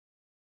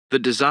The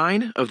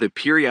design of the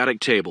periodic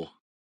table.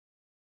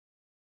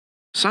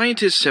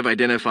 Scientists have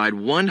identified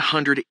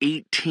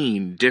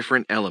 118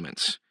 different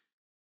elements.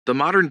 The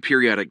modern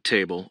periodic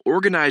table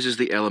organizes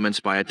the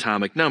elements by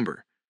atomic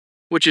number,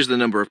 which is the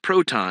number of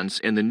protons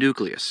in the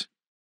nucleus.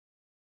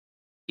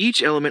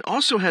 Each element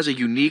also has a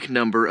unique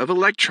number of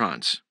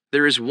electrons.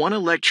 There is one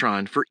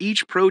electron for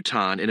each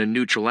proton in a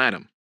neutral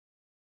atom.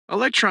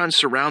 Electrons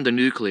surround the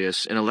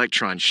nucleus in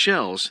electron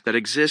shells that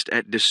exist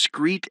at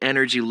discrete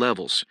energy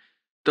levels.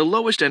 The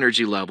lowest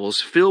energy levels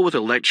fill with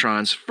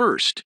electrons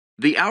first.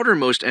 The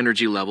outermost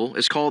energy level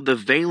is called the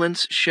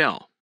valence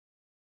shell.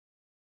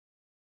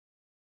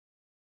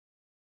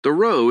 The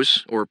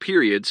rows, or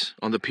periods,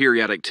 on the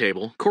periodic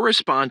table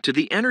correspond to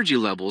the energy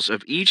levels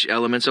of each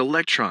element's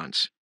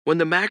electrons. When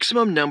the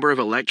maximum number of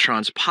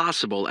electrons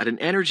possible at an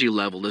energy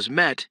level is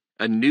met,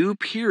 a new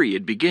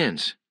period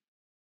begins.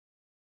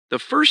 The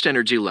first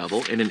energy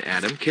level in an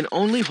atom can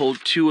only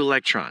hold 2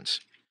 electrons,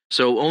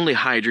 so only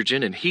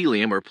hydrogen and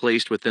helium are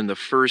placed within the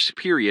first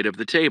period of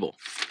the table.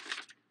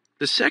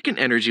 The second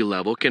energy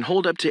level can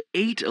hold up to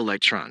 8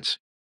 electrons,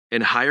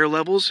 and higher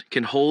levels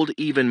can hold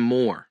even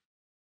more.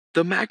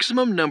 The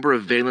maximum number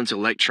of valence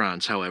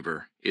electrons,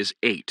 however, is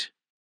 8.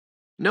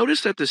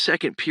 Notice that the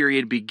second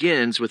period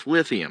begins with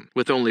lithium,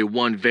 with only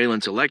 1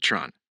 valence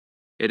electron.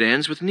 It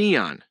ends with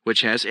neon,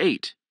 which has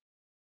 8.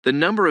 The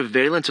number of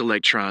valence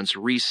electrons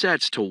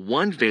resets to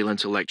 1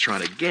 valence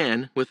electron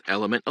again with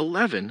element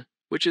 11,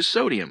 which is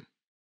sodium.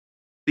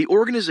 The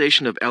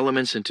organization of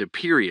elements into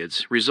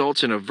periods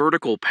results in a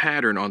vertical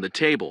pattern on the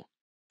table.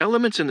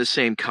 Elements in the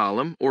same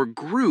column or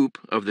group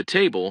of the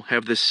table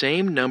have the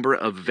same number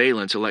of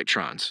valence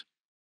electrons.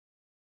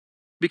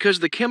 Because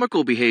the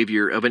chemical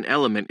behavior of an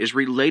element is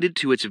related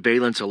to its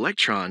valence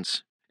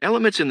electrons,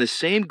 elements in the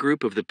same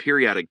group of the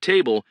periodic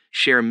table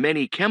share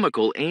many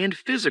chemical and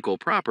physical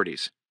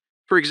properties.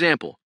 For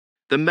example,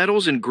 the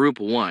metals in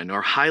group 1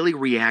 are highly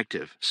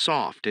reactive,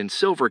 soft, and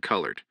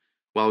silver-colored,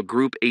 while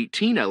group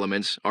 18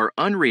 elements are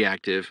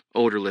unreactive,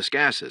 odorless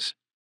gases.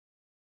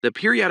 The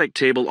periodic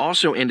table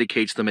also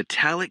indicates the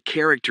metallic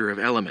character of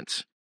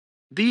elements.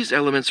 These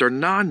elements are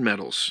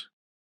nonmetals.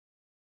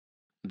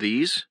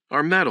 These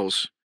are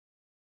metals.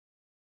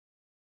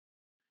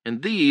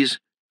 And these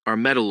are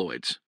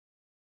metalloids.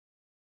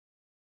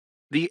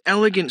 The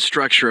elegant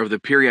structure of the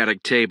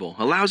periodic table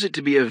allows it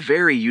to be a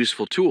very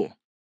useful tool.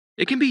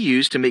 It can be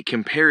used to make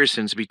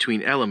comparisons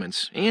between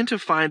elements and to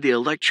find the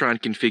electron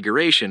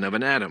configuration of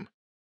an atom.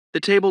 The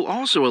table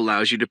also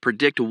allows you to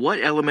predict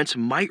what elements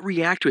might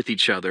react with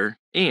each other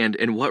and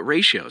in what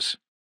ratios.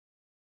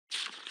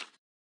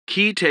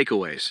 Key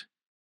takeaways.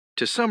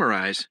 To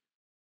summarize,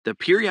 the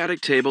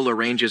periodic table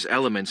arranges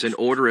elements in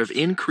order of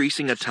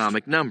increasing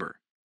atomic number.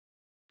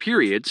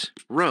 Periods,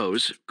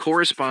 rows,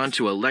 correspond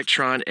to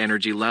electron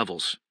energy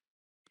levels.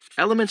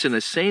 Elements in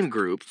the same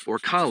group, or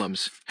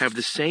columns, have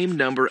the same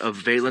number of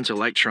valence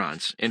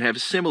electrons and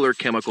have similar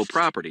chemical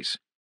properties.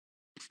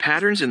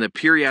 Patterns in the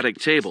periodic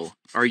table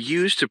are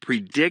used to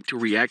predict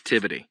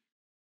reactivity.